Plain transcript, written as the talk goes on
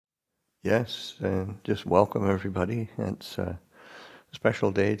Yes, and just welcome everybody. It's a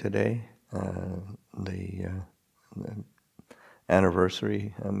special day today, the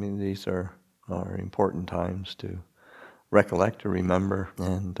anniversary. I mean, these are important times to recollect, to remember,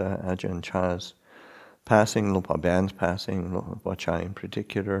 and Ajahn Chah's passing, Lupa Ban's passing, Lupa Chah in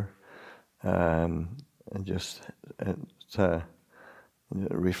particular, and just it's,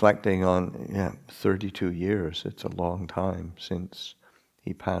 reflecting on 32 years. It's a long time since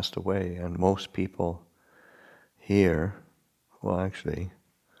he passed away, and most people here, well, actually,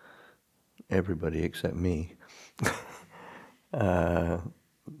 everybody except me, uh,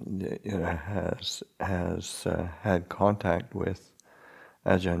 has had contact with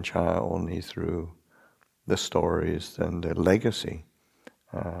Ajahn Chah only through the stories and the legacy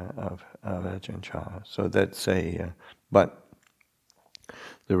of Ajahn Chah. So that's but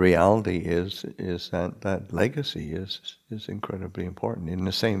the reality is that legacy is incredibly important. In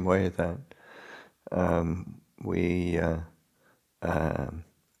the same way that we. I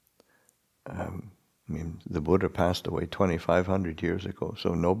mean, the Buddha passed away 2,500 years ago,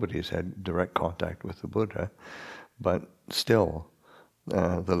 so nobody's had direct contact with the Buddha. But still,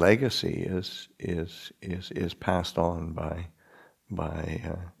 the legacy is passed on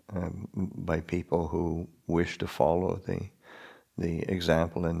by people who wish to follow the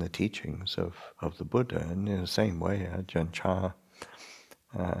example and the teachings of the Buddha. And in the same way, Ajahn Chah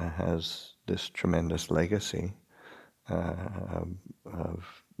has this tremendous legacy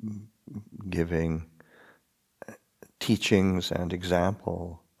of giving teachings and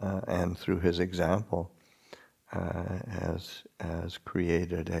example, and through his example, has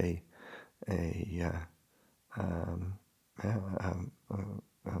created a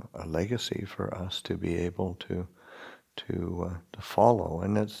legacy for us to be able to follow,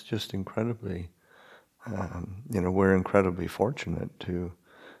 and it's just incredibly, we're incredibly fortunate to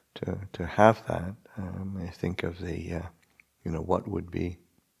have that. I think of the, what would be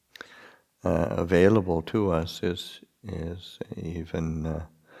available to us is even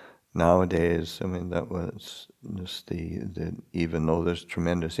nowadays. I mean, that was just the even though there's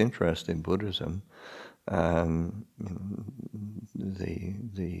tremendous interest in Buddhism,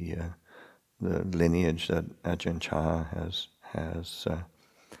 the lineage that Ajahn Chah has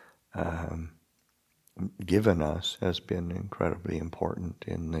given us has been incredibly important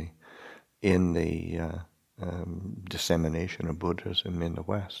in the dissemination of Buddhism in the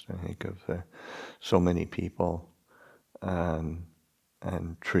West. I think of so many people and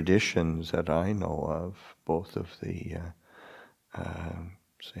traditions that I know of, both of the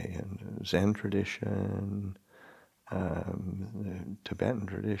say Zen tradition, the Tibetan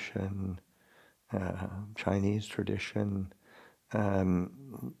tradition, Chinese tradition.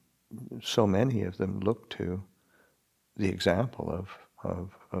 So many of them look to the example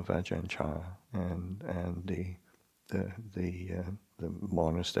of Ajahn Chah and the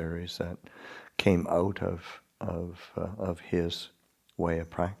monasteries that came out of his way of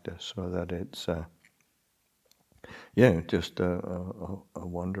practice, so that it's just a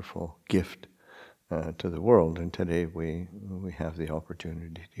wonderful gift to the world. And today we have the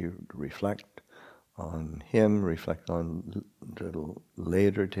opportunity to reflect on him, reflect on a little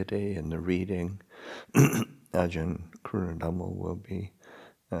later today in the reading. Ajahn Kurunadhammo will be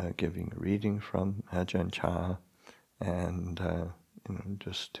giving a reading from Ajahn Chah, and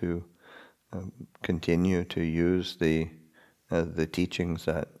just to continue to use the teachings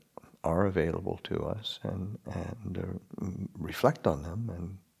that are available to us and reflect on them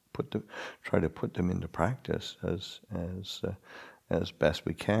and try to put them into practice as best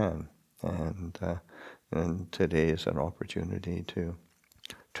we can. And today is an opportunity to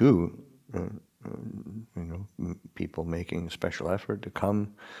people making a special effort to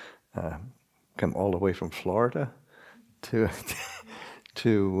come all the way from Florida to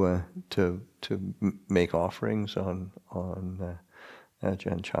make offerings on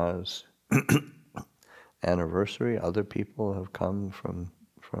Ajahn Chah's anniversary. Other people have come from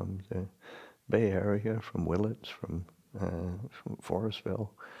the Bay Area, from Willits, from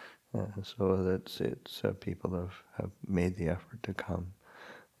Forestville. So that's it's people have made the effort to come,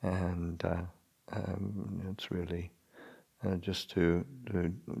 and it's really just to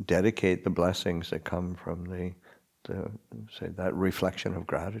dedicate the blessings that come from the say that reflection of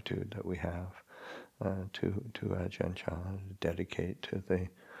gratitude that we have to Ajahn Chah, dedicate to the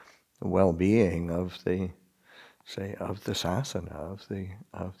well-being of the sasana,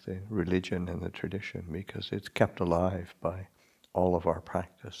 of the religion and the tradition, because it's kept alive by all of our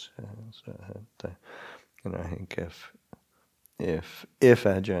practice. I think if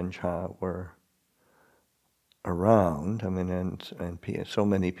Ajahn Chah were around. I mean, so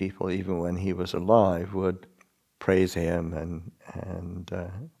many people, even when he was alive, would praise him,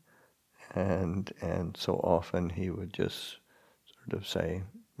 and so often he would just sort of say,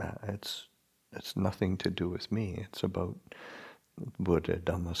 it's nothing to do with me. It's about Buddha,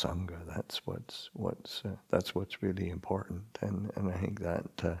 Dhamma, Sangha. That's what's really important. And I think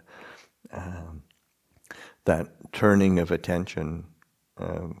um, that turning of attention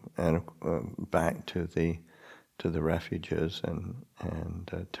and back to the refuges and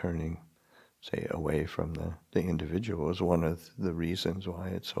turning, say, away from the individual is one of the reasons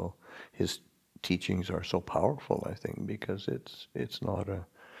why his teachings are so powerful. I think because it's not a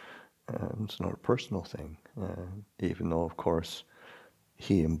personal thing, even though of course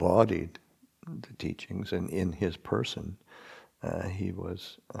he embodied the teachings, and in his person he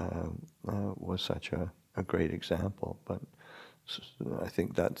was such a great example. But I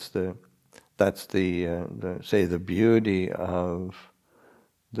think that's the beauty of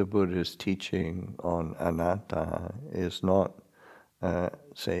the Buddha's teaching on anatta is not,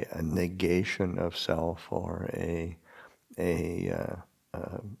 say, a negation of self or a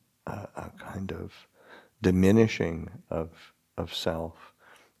kind of diminishing of self,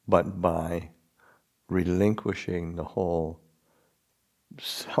 but by relinquishing the whole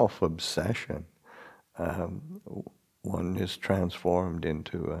self-obsession, one is transformed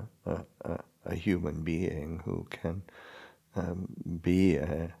into a human being who can be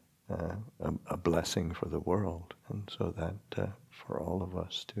a blessing for the world. And so that for all of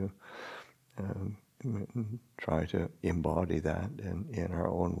us to try to embody that in our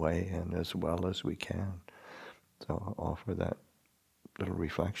own way and as well as we can. So I'll offer that little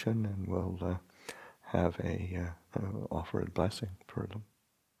reflection, and we'll have offer a blessing for them.